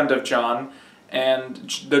best friend of John, and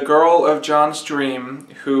the girl of John's dream,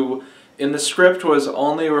 who in the script was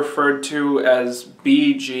only referred to as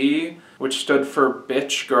BG, which stood for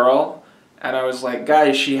bitch girl, And I was like,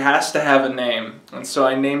 guys, she has to have a name. And so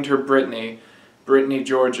I named her Brittany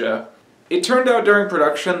Georgia. It turned out during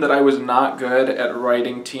production that I was not good at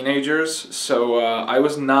writing teenagers, so I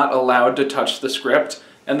was not allowed to touch the script.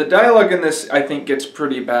 And the dialogue in this, I think, gets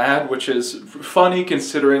pretty bad, which is funny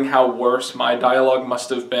considering how worse my dialogue must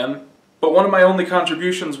have been. But one of my only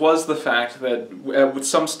contributions was the fact that at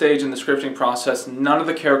some stage in the scripting process, none of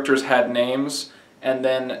the characters had names, and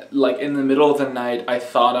then, like, in the middle of the night, I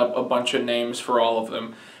thought up a bunch of names for all of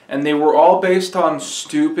them. And they were all based on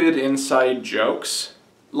stupid inside jokes.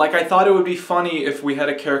 Like, I thought it would be funny if we had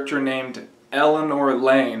a character named Eleanor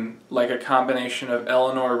Lane, like a combination of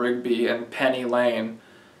Eleanor Rigby and Penny Lane.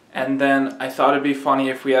 And then I thought it'd be funny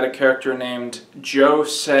if we had a character named Joe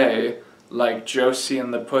Say, like Josie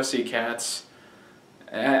and the Pussycats.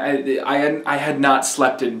 I had not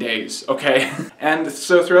slept in days, okay? And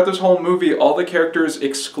so throughout this whole movie, all the characters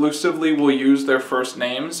exclusively will use their first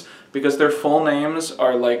names because their full names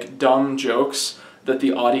are like dumb jokes that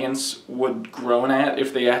the audience would groan at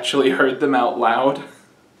if they actually heard them out loud.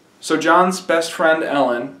 So John's best friend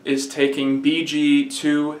Ellen is taking BG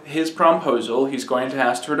to his promposal. He's going to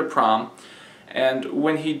ask her to prom. And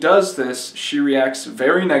when he does this, she reacts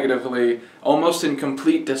very negatively, almost in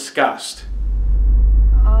complete disgust.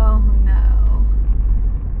 Oh no.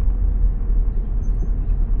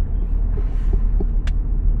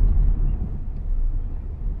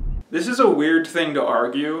 This is a weird thing to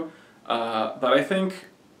argue, but I think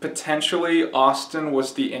potentially Austin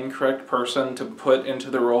was the incorrect person to put into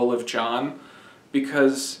the role of John,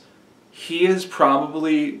 because he is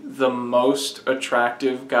probably the most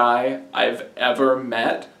attractive guy I've ever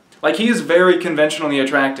met. Like, he is very conventionally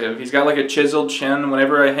attractive. He's got like a chiseled chin.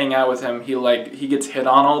 Whenever I hang out with him, he gets hit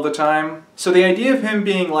on all the time. So the idea of him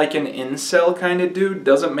being like an incel kind of dude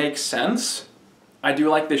doesn't make sense. I do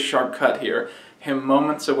like this sharp cut here. Him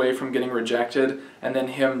moments away from getting rejected, and then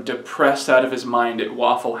him depressed out of his mind at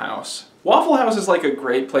Waffle House. Waffle House is like a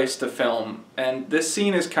great place to film, and this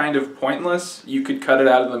scene is kind of pointless. You could cut it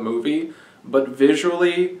out of the movie, but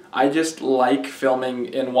visually, I just like filming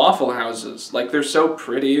in Waffle Houses. Like, they're so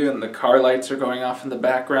pretty, and the car lights are going off in the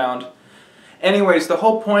background. Anyways, the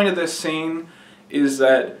whole point of this scene is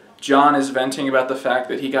that John is venting about the fact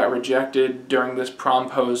that he got rejected during this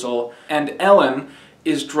promposal, and Ellen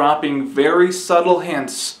is dropping very subtle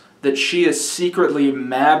hints that she is secretly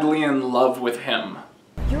madly in love with him.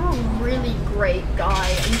 You're a really great guy.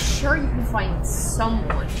 I'm sure you can find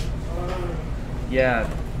someone. Yeah,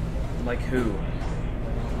 like who?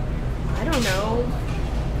 I don't know.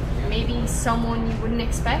 Maybe someone you wouldn't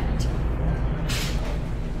expect?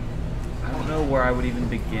 I don't know where I would even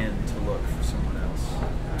begin to look for someone else.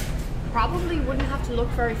 Probably wouldn't have to look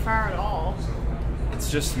very far at all. It's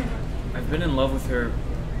just, I've been in love with her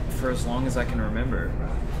for as long as I can remember.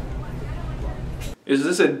 Is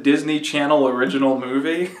this a Disney Channel original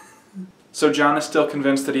movie? So John is still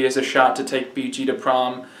convinced that he has a shot to take BG to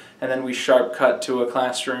prom, and then we sharp cut to a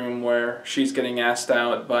classroom where she's getting asked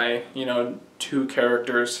out by, you know, two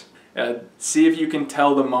characters. See if you can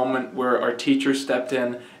tell the moment where our teacher stepped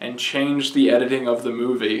in and changed the editing of the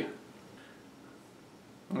movie.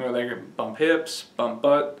 They bump hips, bump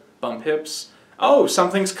butt, bump hips. Oh,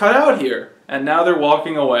 something's cut out here! And now they're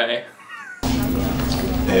walking away.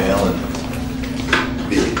 Hey, Ellen.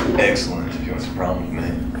 It'd be excellent if you want to prom with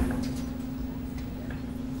me.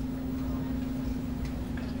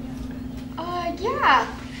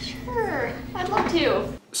 Yeah, sure. I'd love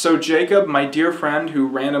to. So Jacob, my dear friend who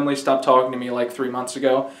randomly stopped talking to me like 3 months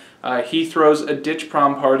ago, he throws a ditch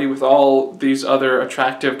prom party with all these other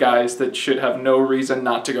attractive guys that should have no reason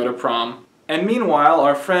not to go to prom. And meanwhile,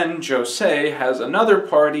 our friend Jose has another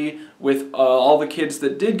party with all the kids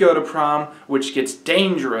that did go to prom, which gets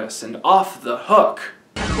dangerous and off the hook.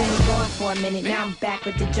 I've been gone for a minute, now I'm back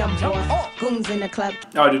with the jump off. Goons in the club.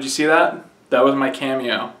 Oh, did you see that? That was my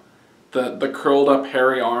cameo. The curled up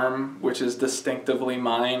hairy arm, which is distinctively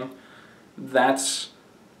mine, that's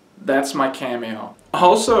my cameo.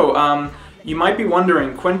 Also, you might be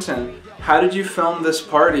wondering, Quinton, how did you film this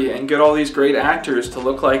party and get all these great actors to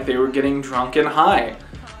look like they were getting drunk and high?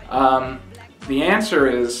 The answer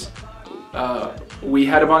is, we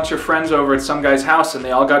had a bunch of friends over at some guy's house and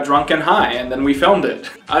they all got drunk and high, and then we filmed it.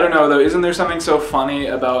 I don't know though, isn't there something so funny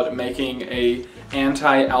about making a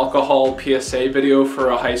anti-alcohol PSA video for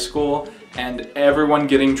a high school and everyone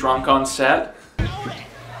getting drunk on set?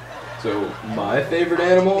 So my favorite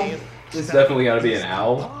animal is definitely gotta be an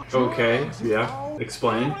owl. Okay, yeah.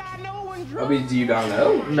 Explain. I mean, do you not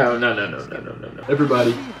know? No.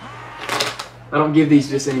 Everybody. I don't give these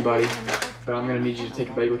to just anybody, but I'm gonna need you to take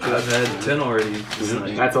a bagel chip. I've had 10 already.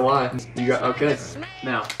 That's a lie. You got, okay.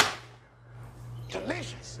 Now,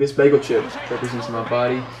 This bagel chip represents my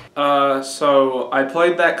body. So I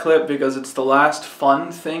played that clip because it's the last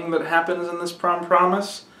fun thing that happens in this prom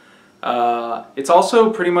promise. It's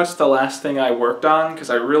also pretty much the last thing I worked on because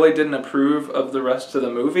I really didn't approve of the rest of the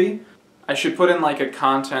movie. I should put in like a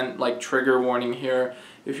content like trigger warning here.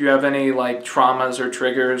 If you have any like traumas or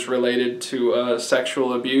triggers related to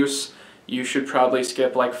sexual abuse, you should probably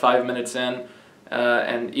skip like 5 minutes in.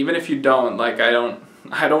 And even if you don't, like I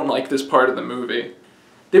don't like this part of the movie.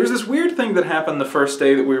 There was this weird thing that happened the first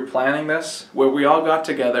day that we were planning this, where we all got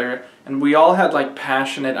together and we all had like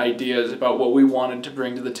passionate ideas about what we wanted to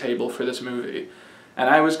bring to the table for this movie. And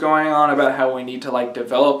I was going on about how we need to like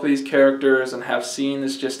develop these characters and have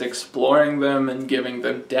scenes just exploring them and giving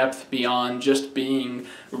them depth beyond just being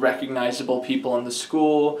recognizable people in the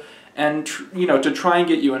school. And, you know, to try and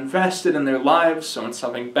get you invested in their lives so when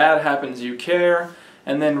something bad happens you care.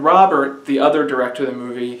 And then Robert, the other director of the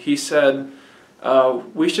movie, he said,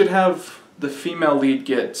 we should have the female lead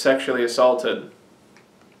get sexually assaulted.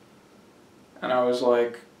 And I was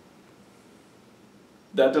like,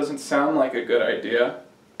 that doesn't sound like a good idea.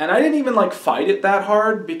 And I didn't even like fight it that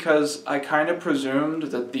hard because I kind of presumed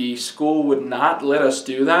that the school would not let us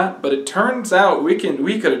do that, but it turns out we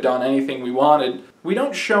could have done anything we wanted. We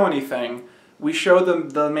don't show anything. We show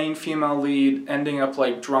the main female lead ending up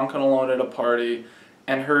like drunk and alone at a party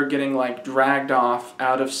and her getting like dragged off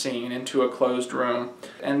out of scene into a closed room.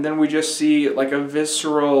 And then we just see like a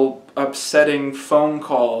visceral, upsetting phone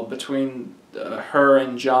call between her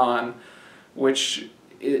and John, which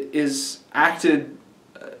is acted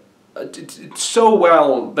so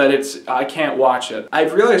well that I can't watch it.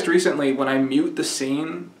 I've realized recently when I mute the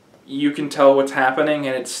scene, you can tell what's happening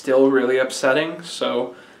and it's still really upsetting,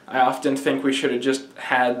 so I often think we should have just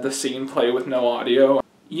had the scene play with no audio.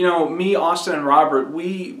 You know, me, Austin, and Robert,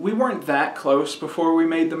 we weren't that close before we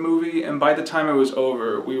made the movie, and by the time it was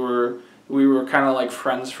over, we were kind of like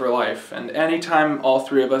friends for life, and anytime all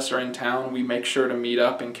three of us are in town, we make sure to meet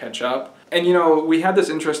up and catch up. And you know, we had this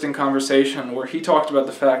interesting conversation where he talked about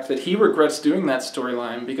the fact that he regrets doing that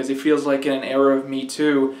storyline because he feels like in an era of Me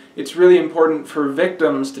Too, it's really important for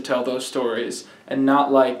victims to tell those stories and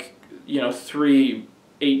not like, you know, 3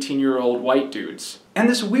 18-year-old white dudes. And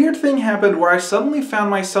this weird thing happened where I suddenly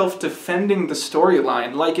found myself defending the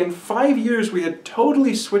storyline. Like in 5 years we had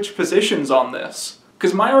totally switched positions on this.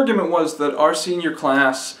 Because my argument was that our senior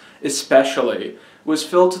class, especially, was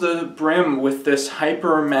filled to the brim with this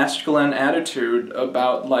hyper-masculine attitude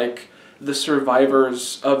about, like, the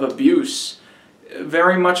survivors of abuse.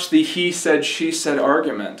 Very much the he said, she said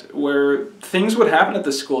argument, where things would happen at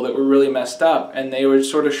the school that were really messed up, and they would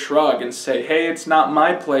sort of shrug and say, hey, it's not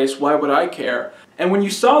my place, why would I care? And when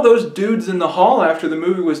you saw those dudes in the hall after the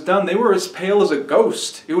movie was done, they were as pale as a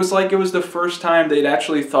ghost. It was like it was the first time they'd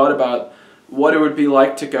actually thought about what it would be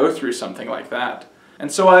like to go through something like that.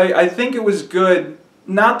 And so I think it was good,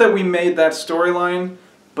 not that we made that storyline,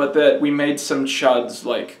 but that we made some chuds,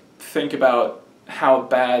 like, think about how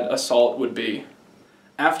bad assault would be.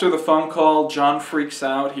 After the phone call, John freaks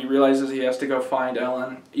out. He realizes he has to go find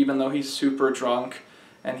Ellen, even though he's super drunk,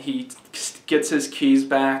 and he gets his keys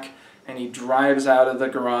back, and he drives out of the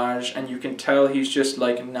garage, and you can tell he's just,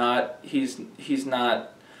 like, he's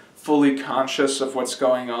not fully conscious of what's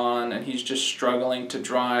going on, and he's just struggling to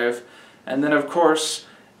drive. And then, of course,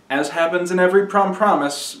 as happens in every prom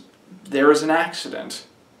promise, there is an accident.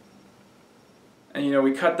 And, you know,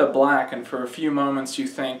 we cut the black, and for a few moments you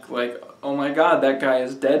think, like, oh my god, that guy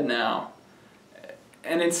is dead now.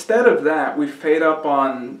 And instead of that, we fade up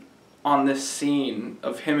on this scene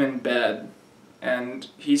of him in bed, and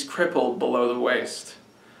he's crippled below the waist.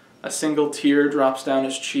 A single tear drops down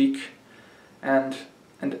his cheek, and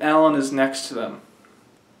Ellen is next to them.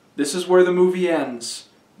 This is where the movie ends.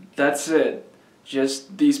 That's it.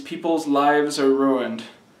 Just these people's lives are ruined,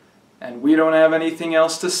 and we don't have anything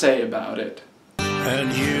else to say about it.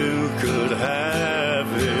 And you could have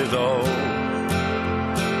it all.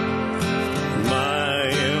 My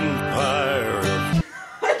empire.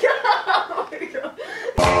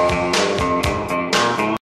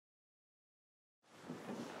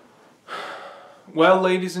 Well,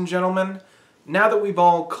 ladies and gentlemen, now that we've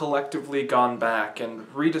all collectively gone back and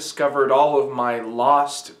rediscovered all of my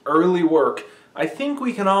lost early work, I think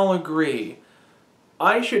we can all agree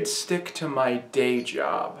I should stick to my day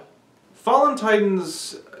job. Fallen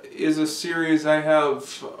Titans is a series I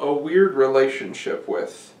have a weird relationship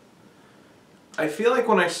with. I feel like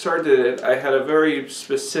when I started it, I had a very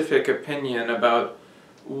specific opinion about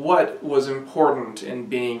what was important in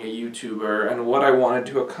being a YouTuber and what I wanted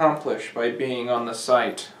to accomplish by being on the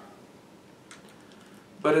site.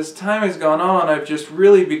 But as time has gone on, I've just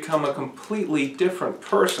really become a completely different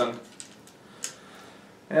person.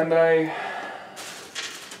 And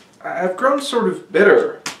I've grown sort of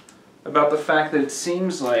bitter about the fact that it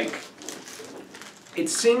seems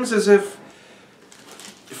as if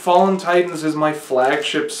Fallen Titans is my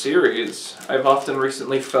flagship series. I've often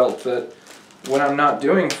recently felt that when I'm not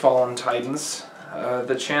doing Fallen Titans,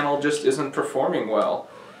 the channel just isn't performing well,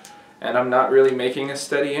 and I'm not really making a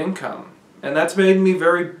steady income. And that's made me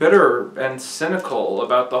very bitter and cynical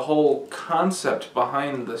about the whole concept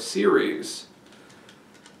behind the series.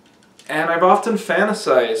 And I've often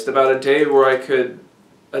fantasized about a day where I could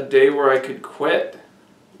quit,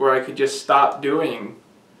 where I could just stop doing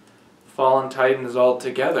Fallen Titans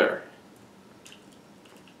altogether.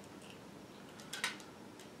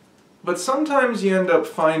 But sometimes you end up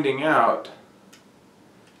finding out,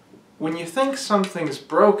 when you think something's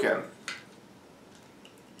broken,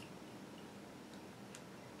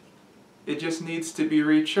 it just needs to be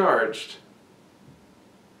recharged.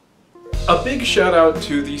 A big shout out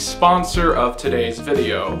to the sponsor of today's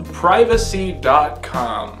video,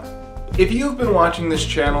 Privacy.com. If you've been watching this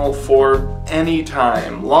channel for any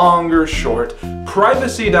time, long or short,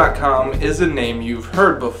 Privacy.com is a name you've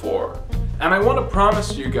heard before. And I want to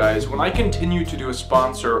promise you guys, when I continue to do a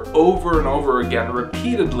sponsor over and over again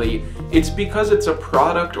repeatedly, it's because it's a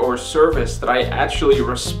product or service that I actually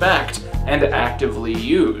respect and actively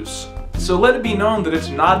use. So let it be known that it's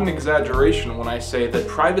not an exaggeration when I say that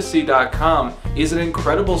Privacy.com is an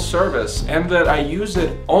incredible service and that I use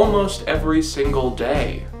it almost every single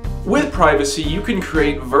day. With Privacy, you can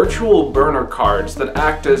create virtual burner cards that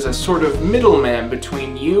act as a sort of middleman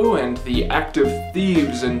between you and the active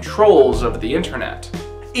thieves and trolls of the internet.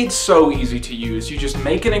 It's so easy to use. You just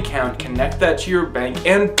make an account, connect that to your bank,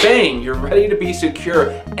 and bang! You're ready to be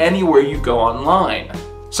secure anywhere you go online.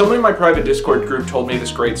 Someone in my private Discord group told me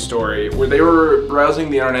this great story where they were browsing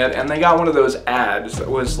the internet and they got one of those ads that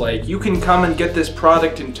was like, you can come and get this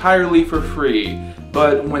product entirely for free,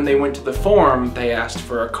 but when they went to the form, they asked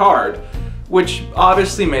for a card, which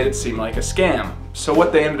obviously made it seem like a scam. So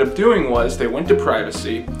what they ended up doing was they went to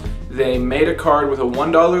Privacy, they made a card with a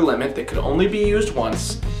 $1 limit that could only be used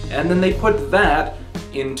once, and then they put that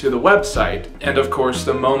into the website. And of course,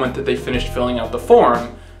 the moment that they finished filling out the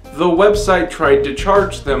form, the website tried to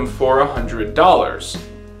charge them for $100.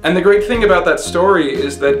 And the great thing about that story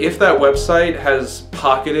is that if that website has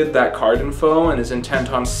pocketed that card info and is intent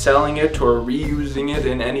on selling it or reusing it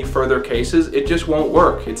in any further cases, it just won't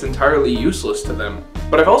work. It's entirely useless to them.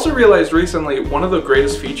 But I've also realized recently one of the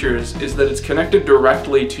greatest features is that it's connected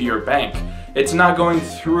directly to your bank. It's not going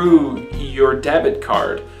through your debit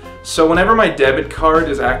card. So whenever my debit card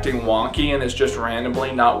is acting wonky and is just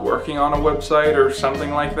randomly not working on a website or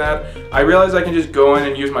something like that, I realize I can just go in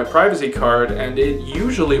and use my Privacy card and it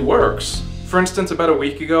usually works. For instance, about a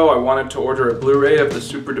week ago, I wanted to order a Blu-ray of the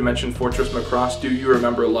Super Dimension Fortress Macross Do You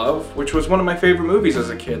Remember Love, which was one of my favorite movies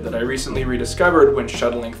as a kid that I recently rediscovered when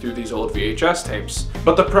shuttling through these old VHS tapes.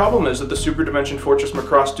 But the problem is that the Super Dimension Fortress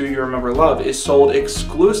Macross Do You Remember Love is sold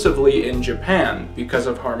exclusively in Japan because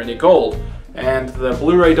of Harmony Gold. And the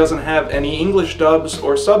Blu-ray doesn't have any English dubs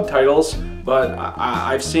or subtitles, but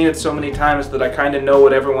I've seen it so many times that I kind of know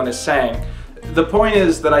what everyone is saying. The point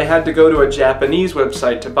is that I had to go to a Japanese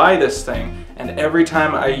website to buy this thing, and every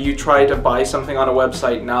time you try to buy something on a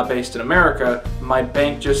website not based in America, my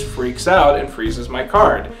bank just freaks out and freezes my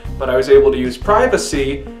card. But I was able to use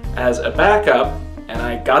Privacy as a backup, and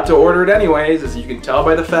I got to order it anyways, as you can tell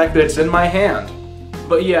by the fact that it's in my hand.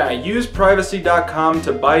 But yeah, use Privacy.com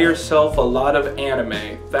to buy yourself a lot of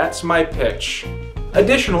anime. That's my pitch.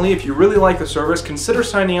 Additionally, if you really like the service, consider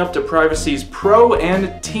signing up to Privacy's Pro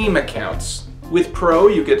and Team accounts. With Pro,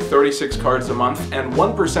 you get 36 cards a month and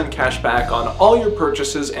 1% cash back on all your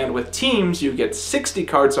purchases, and with Teams, you get 60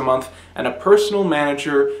 cards a month and a personal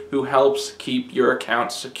manager who helps keep your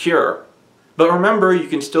account secure. But remember, you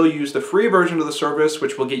can still use the free version of the service,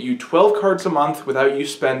 which will get you 12 cards a month without you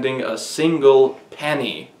spending a single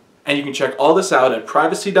penny. And you can check all this out at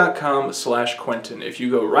privacy.com/Quinton. If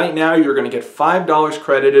you go right now, you're going to get $5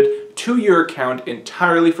 credited to your account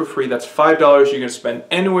entirely for free. That's $5 you can spend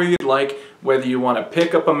anywhere you'd like, whether you want to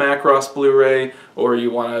pick up a Macross Blu-ray, or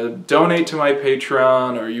you want to donate to my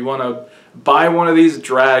Patreon, or you want to buy one of these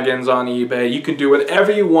dragons on eBay. You can do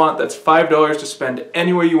whatever you want. That's $5 to spend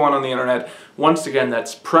anywhere you want on the internet. Once again,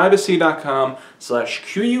 that's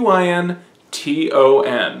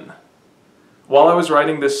privacy.com/QUINTON. While I was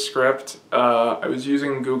writing this script, I was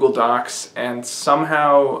using Google Docs, and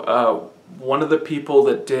somehow one of the people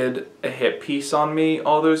that did a hit piece on me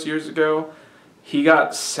all those years ago, he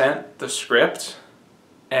got sent the script,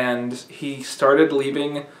 and he started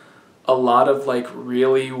leaving a lot of like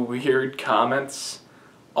really weird comments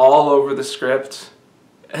all over the script,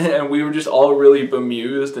 and we were just all really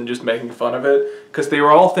bemused and just making fun of it, because they were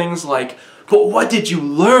all things like, "But what did you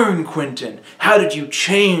learn, Quinton? How did you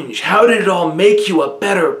change? How did it all make you a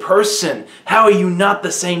better person? How are you not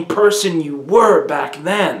the same person you were back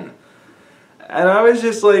then?" And I was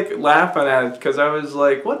just like laughing at it, because I was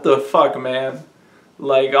like, what the fuck, man?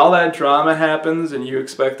 Like, all that drama happens and you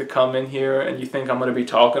expect to come in here and you think I'm going to be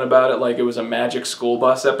talking about it like it was a Magic School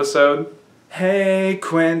Bus episode? Hey,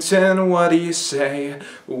 Quinton, what do you say?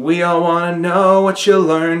 We all want to know what you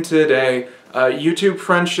learned today. YouTube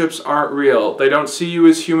friendships aren't real. They don't see you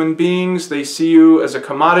as human beings. They see you as a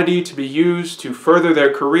commodity to be used to further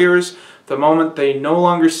their careers. The moment they no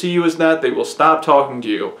longer see you as that, they will stop talking to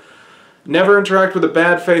you. Never interact with a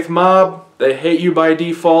bad faith mob. They hate you by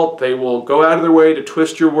default. They will go out of their way to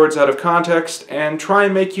twist your words out of context and try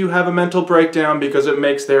and make you have a mental breakdown because it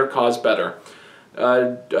makes their cause better.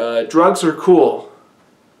 Drugs are cool.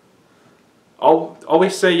 I'll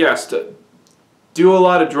always say yes to do a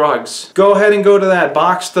lot of drugs. Go ahead and go to that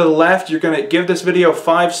box to the left. You're going to give this video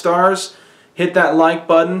 5 stars. Hit that like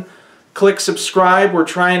button. Click subscribe. We're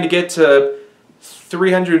trying to get to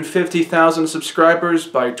 350,000 subscribers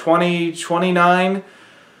by 2029.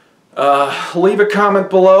 Leave a comment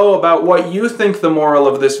below about what you think the moral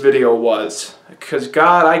of this video was, because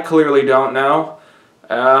God, I clearly don't know.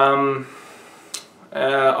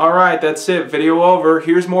 Alright, that's it. Video over.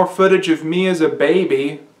 Here's more footage of me as a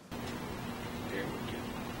baby.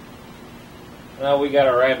 Well, we got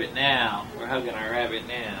a rabbit now. We're hugging our rabbit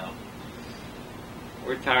now.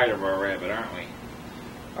 We're tired of our rabbit, aren't we?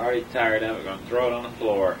 Already tired of it. We're going to throw it on the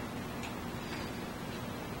floor.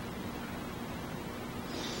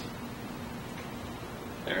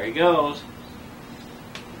 There he goes.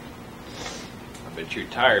 I bet you're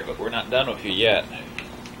tired, but we're not done with you yet.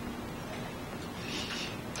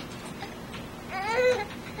 I'm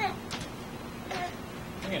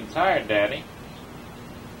getting tired, Daddy.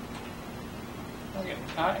 I'm getting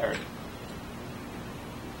tired.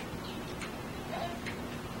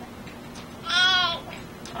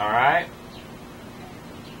 Alright.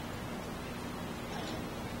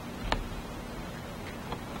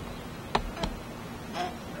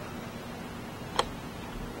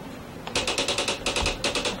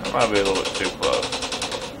 That might be a little bit too close.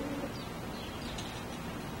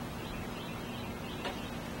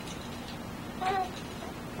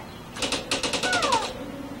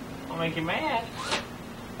 I'll make you mad.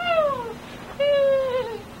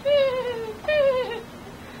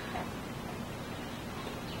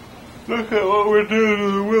 Look at what we're doing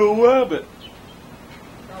to the little rabbit.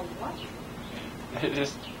 Oh, what? It's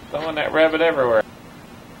just throwing that rabbit everywhere.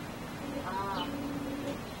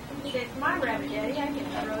 It's my rabbit, Daddy. I can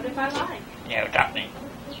throw it if I like. Yeah, got me.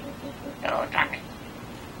 Oh, got me.